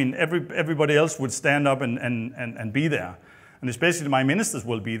 I mean, everybody else would stand up and be there. And especially my ministers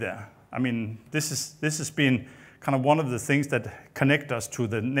will be there. I mean, this has been kind of one of the things that connect us to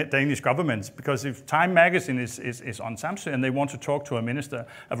the Danish government, because if Time magazine is on Samsø and they want to talk to a minister,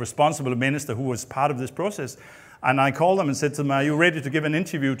 a responsible minister who was part of this process, and I called them and said to them, are you ready to give an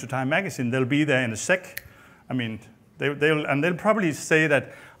interview to Time magazine? They'll be there in a sec. I mean, they'll probably say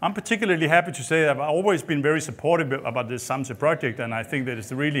that I'm particularly happy to say that I've always been very supportive about this Samsø project, and I think that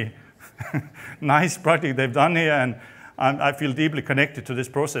it's a really nice project they've done here, and I feel deeply connected to this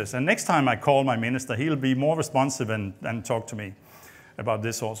process. And next time I call my minister, he'll be more responsive and talk to me about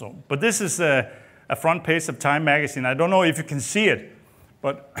this also. But this is a front page of Time magazine. I don't know if you can see it,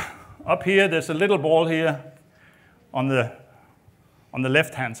 but up here there's a little ball here on the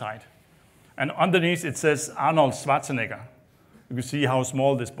left-hand side. And underneath it says Arnold Schwarzenegger. You can see how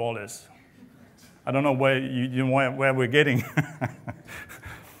small this ball is. I don't know where we're getting.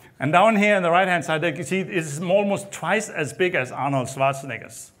 And down here on the right-hand side, you can see it's almost twice as big as Arnold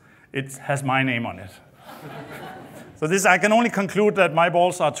Schwarzenegger's. It has my name on it. So this, I can only conclude that my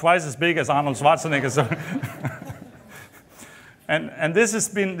balls are twice as big as Arnold Schwarzenegger's. And this has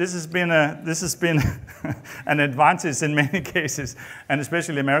been an advantage in many cases, and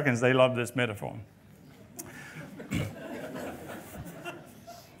especially Americans, they love this metaphor.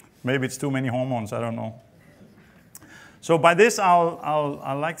 Maybe it's too many hormones, I don't know. So by this,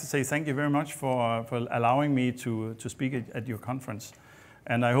 I'd like to say thank you very much for allowing me to speak at your conference.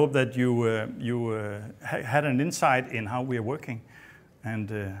 And I hope that you had an insight in how we are working,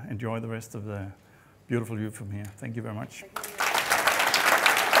 and enjoy the rest of the beautiful view from here. Thank you very much.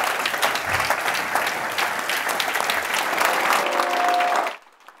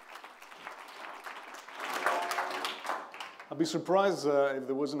 I'd be surprised if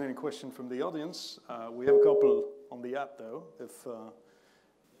there wasn't any question from the audience. We have a couple on the app, though. Right,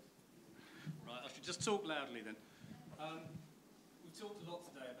 I should just talk loudly then. We've talked a lot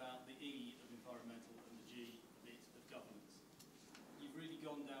today about the E of environmental and the G of governance. You've really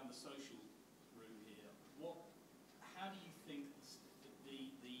gone down the social route here. How do you think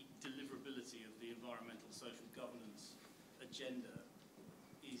the deliverability of the environmental social governance agenda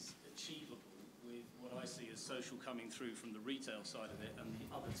is achievable with what I see as social coming through from the retail side of it and the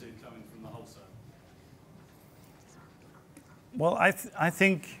other two coming from the wholesale? Well, I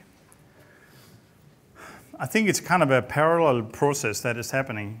think it's kind of a parallel process that is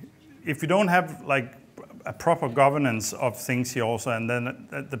happening. If you don't have like a proper governance of things here also, and then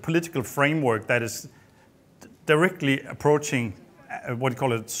the political framework that is directly approaching what you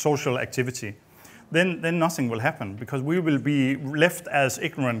call it social activity, then nothing will happen, because we will be left as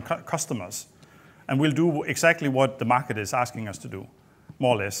ignorant customers, and we'll do exactly what the market is asking us to do,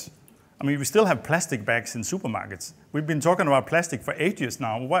 more or less. I mean, we still have plastic bags in supermarkets. We've been talking about plastic for 8 years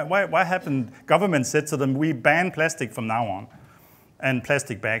now. Why haven't government said to them, we ban plastic from now on, and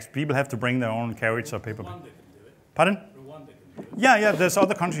plastic bags? People have to bring their own carriage or paper bag. Pardon? Yeah, there's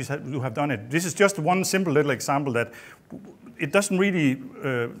other countries who have done it. This is just one simple little example that it doesn't really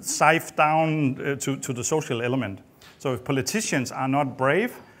siphon down to the social element. So if politicians are not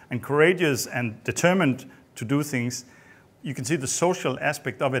brave and courageous and determined to do things, you can see the social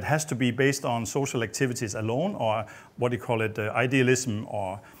aspect of it has to be based on social activities alone, or what do you call it, idealism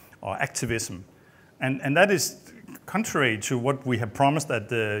or activism. And that is contrary to what we have promised at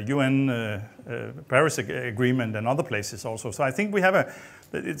the UN Paris Agreement and other places also. So I think we have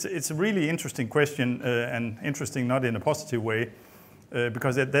it's a really interesting question, and interesting not in a positive way,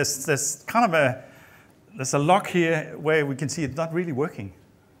 because there's kind of there's a lock here where we can see it's not really working.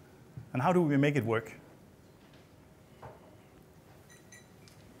 And how do we make it work?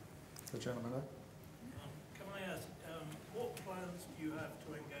 The gentleman there. Can I ask, what plans do you have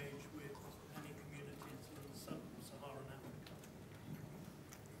to engage with any communities in sub-Saharan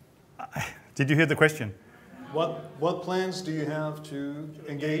Africa? Did you hear the question? What plans do you have to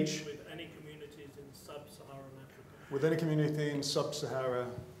engage with any communities in sub-Saharan Africa? With any community in sub-Sahara?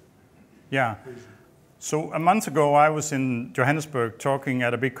 Yeah. Region. So a month ago, I was in Johannesburg talking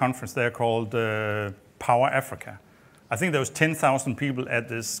at a big conference there called Power Africa. I think there was 10,000 people at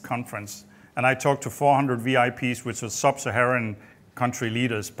this conference, and I talked to 400 VIPs, which was sub-Saharan country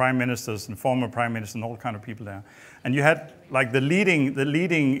leaders, prime ministers and former prime ministers and all kind of people there. And you had like the leading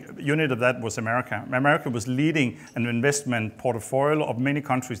unit of that was America. America was leading an investment portfolio of many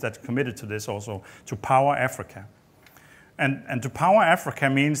countries that committed to this also, to Power Africa. And to power Africa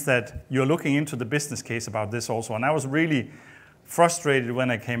means that you're looking into the business case about this also. And I was really frustrated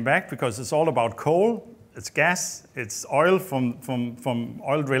when I came back because it's all about coal, it's gas, it's oil from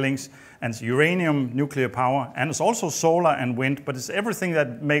oil drillings, and it's uranium, nuclear power, and it's also solar and wind, but it's everything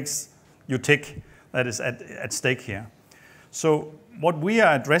that makes you tick that is at stake here. So what we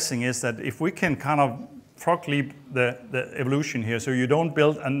are addressing is that if we can kind of frog leap the evolution here, so you don't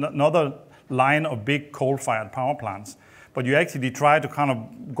build another line of big coal-fired power plants, but you actually try to kind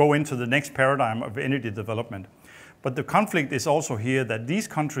of go into the next paradigm of energy development. But the conflict is also here that these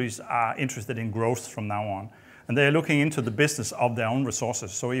countries are interested in growth from now on, and they're looking into the business of their own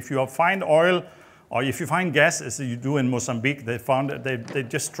resources. So if you find oil, or if you find gas, as you do in Mozambique, they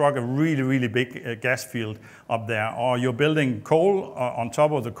just struck a really, really big gas field up there. Or you're building coal on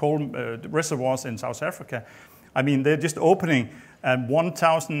top of the coal reservoirs in South Africa. I mean, they're just opening a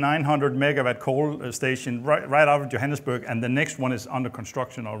 1,900 megawatt coal station right out of Johannesburg, and the next one is under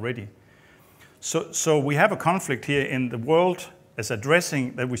construction already. So we have a conflict here in the world is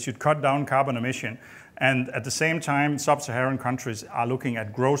addressing that we should cut down carbon emission, and at the same time, sub-Saharan countries are looking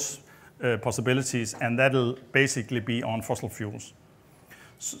at growth possibilities, and that'll basically be on fossil fuels.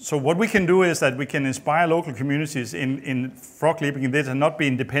 So what we can do is that we can inspire local communities in frog leaping this and not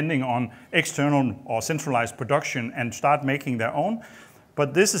being depending on external or centralized production and start making their own.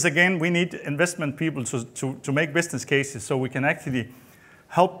 But this is, again, we need investment people to make business cases so we can actually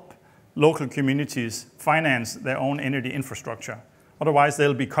help local communities finance their own energy infrastructure. Otherwise,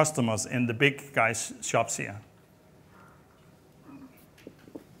 they'll be customers in the big guys' shops here.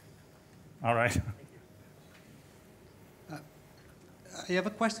 All right. I have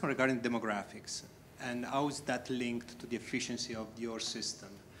a question regarding demographics and how is that linked to the efficiency of your system.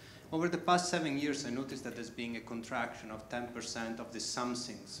 Over the past 7 years, I noticed that there's been a contraction of 10% of the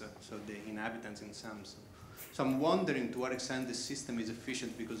Samsøs, so the inhabitants in Samsø. So I'm wondering to what extent the system is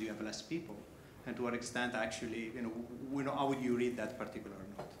efficient because you have less people, and to what extent actually, how would you read that particular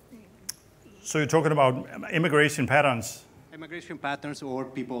note? So you're talking about immigration patterns? Immigration patterns or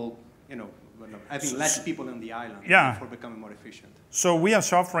people, having less people on the island for becoming more efficient. So we are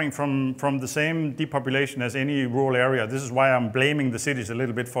suffering from the same depopulation as any rural area. This is why I'm blaming the cities a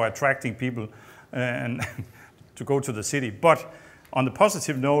little bit for attracting people and to go to the city. But on the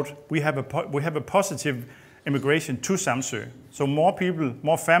positive note, we have a positive immigration to Samsø. So more people,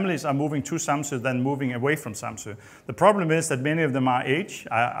 more families are moving to Samsø than moving away from Samsø. The problem is that many of them are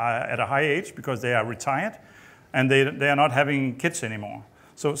at a high age because they are retired and they are not having kids anymore.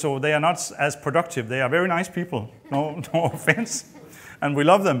 So they are not as productive. They are very nice people, no offense. And we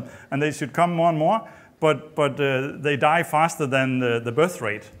love them, and they should come more and more, but they die faster than the birth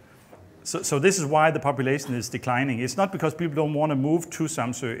rate. So this is why the population is declining. It's not because people don't want to move to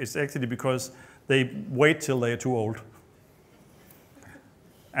Samsø, it's actually because they wait till they are too old.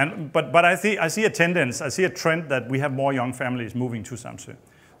 But I see a tendency, I see a trend that we have more young families moving to Samsø.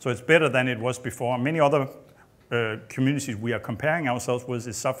 So it's better than it was before. Many other communities we are comparing ourselves with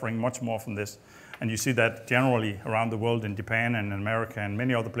is suffering much more from this. And you see that generally around the world in Japan and in America and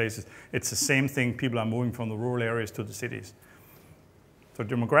many other places. It's the same thing. People are moving from the rural areas to the cities. So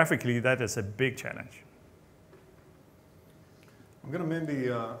demographically, that is a big challenge. I'm going to maybe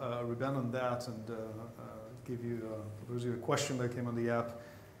reband on that and give you, propose you a question that came on the app.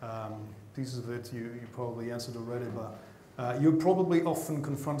 Pieces of it you probably answered already, but you're probably often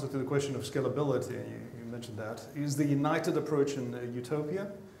confronted to the question of scalability. You mentioned that. Is the united approach in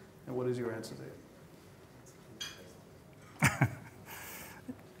utopia? And what is your answer to it?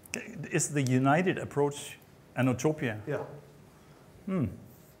 Is the united approach an utopia? Yeah.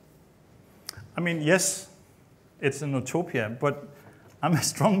 I mean, yes, it's an utopia, but I'm a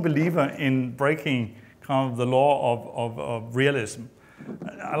strong believer in breaking kind of the law of realism.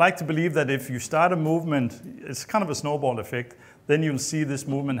 I like to believe that if you start a movement, it's kind of a snowball effect, then you'll see this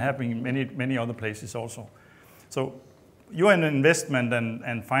movement happening in many other places also. So you're in investment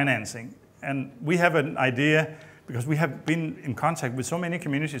and financing, and we have an idea, because we have been in contact with so many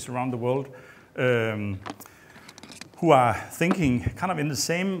communities around the world who are thinking kind of in the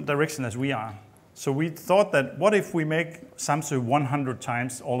same direction as we are. So we thought that what if we make Samsø 100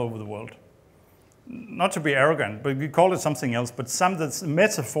 times all over the world? Not to be arrogant, but we call it something else, but that's a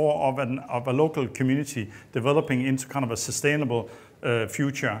metaphor of a local community developing into kind of a sustainable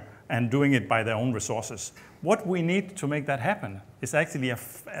future and doing it by their own resources. What we need to make that happen is actually a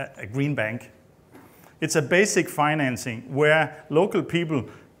green bank. It's a basic financing where local people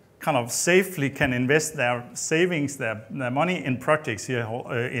kind of safely can invest their savings, their money in projects here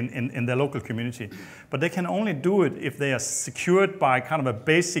in their local community. But they can only do it if they are secured by kind of a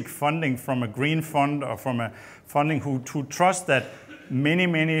basic funding from a green fund or from funding, who trust that many,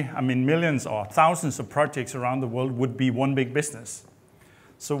 millions or thousands of projects around the world would be one big business.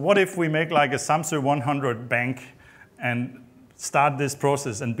 So what if we make like a Samsø 100 bank and start this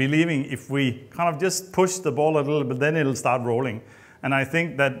process and believing if we kind of just push the ball a little bit, then it'll start rolling. And I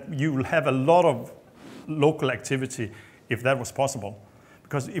think that you will have a lot of local activity if that was possible.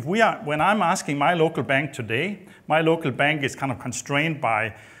 Because if when I'm asking my local bank today, my local bank is kind of constrained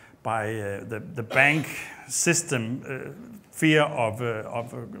by the bank system, fear of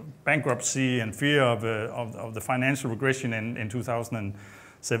bankruptcy and fear of the financial regression in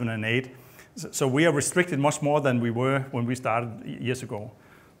 2007 and 8. So we are restricted much more than we were when we started years ago.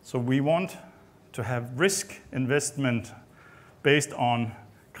 So we want to have risk investment based on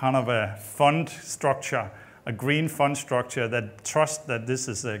kind of a fund structure, a green fund structure that trusts that this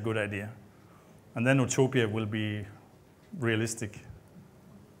is a good idea. And then utopia will be realistic.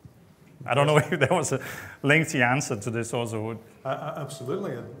 I don't know if there was a lengthy answer to this also.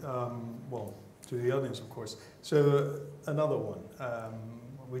 Absolutely. Well, to the audience, of course. So another one,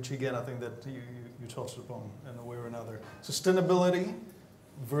 which again, I think that you touched upon in a way or another. Sustainability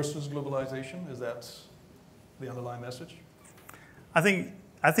versus globalization, is that the underlying message? I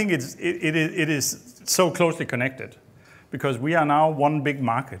think it is so closely connected because we are now one big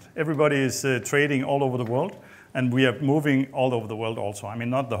market. Everybody is trading all over the world. And we are moving all over the world also. I mean,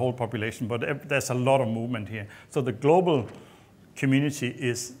 not the whole population, but there's a lot of movement here. So the global community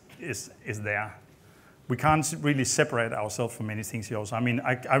is there. We can't really separate ourselves from many things here also. I mean,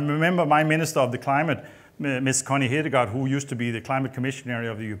 I remember my Minister of the Climate, Ms. Connie Hedegaard, who used to be the Climate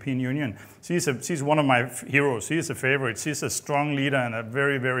Commissioner of the European Union. She's one of my heroes. She is a favorite. She's a strong leader and a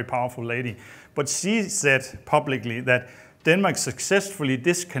very, very powerful lady. But she said publicly that Denmark successfully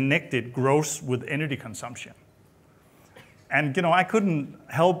disconnected growth with energy consumption. And I couldn't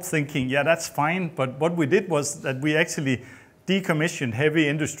help thinking, yeah, that's fine. But what we did was that we actually decommissioned heavy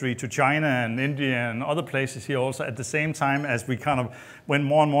industry to China and India and other places here also at the same time as we kind of went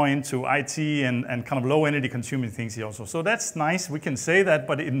more and more into IT and kind of low energy consuming things here also. So that's nice. We can say that.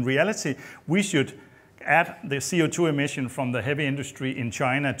 But in reality, we should add the CO2 emission from the heavy industry in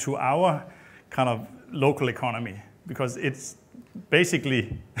China to our kind of local economy because it's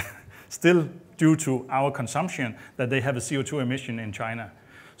basically still due to our consumption that they have a CO2 emission in China.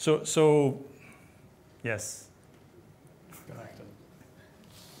 So yes.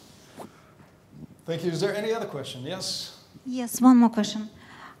 Thank you. Is there any other question? Yes? Yes, one more question.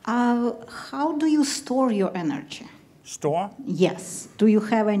 How do you store your energy? Store? Yes. Do you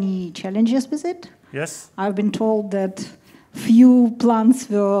have any challenges with it? Yes. I've been told that few plants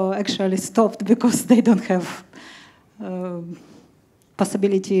were actually stopped because they don't have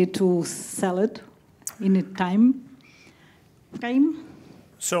possibility to sell it in a time frame?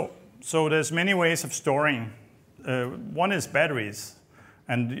 So there's many ways of storing. One is batteries.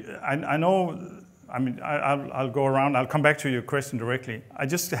 And I know, I mean, I'll go around. I'll come back to your question directly. I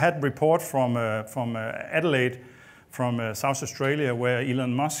just had a report from Adelaide, from South Australia, where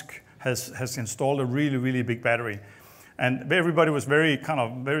Elon Musk has installed a really, really big battery. And everybody was very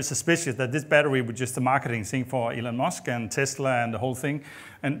suspicious that this battery was just a marketing thing for Elon Musk and Tesla and the whole thing.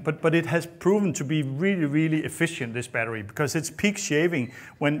 But it has proven to be really, really efficient, this battery, because it's peak shaving.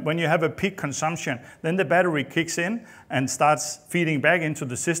 When you have a peak consumption, then the battery kicks in and starts feeding back into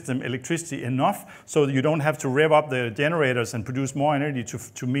the system electricity enough so that you don't have to rev up the generators and produce more energy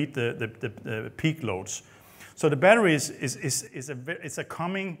to meet the peak loads. So the battery is a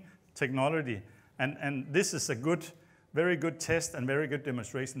coming technology, and this is a very good test and very good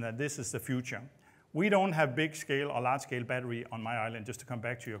demonstration that this is the future. We don't have big scale or large scale battery on my island, just to come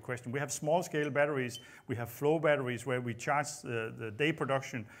back to your question. We have small scale batteries, we have flow batteries where we charge the day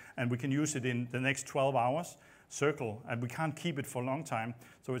production and we can use it in the next 12 hours, circle, and we can't keep it for a long time.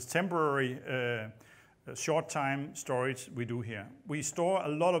 So it's temporary, short time storage we do here. We store a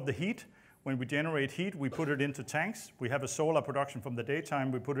lot of the heat. When we generate heat, we put it into tanks. We have a solar production from the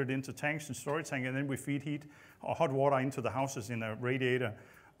daytime. We put it into tanks and storage tank, and then we feed heat or hot water into the houses in a radiator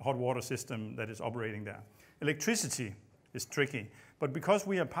hot water system that is operating there. Electricity is tricky, but because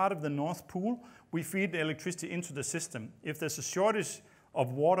we are part of the North Pool, we feed the electricity into the system. If there's a shortage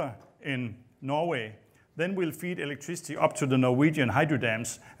of water in Norway, then we'll feed electricity up to the Norwegian hydro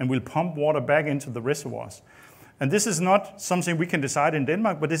dams, and we'll pump water back into the reservoirs. And this is not something we can decide in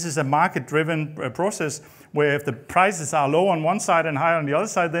Denmark, but this is a market-driven process where if the prices are low on one side and high on the other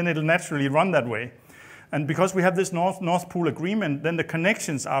side, then it'll naturally run that way. And because we have this North Pool agreement, then the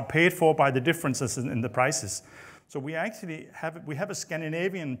connections are paid for by the differences in the prices. So we actually have a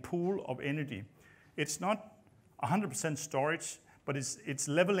Scandinavian pool of energy. It's not 100% storage, but it's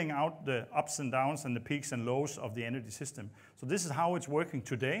leveling out the ups and downs and the peaks and lows of the energy system. So this is how it's working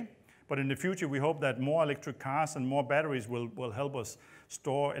today. But in the future, we hope that more electric cars and more batteries will help us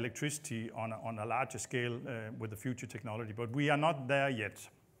store electricity on a larger scale with the future technology. But we are not there yet.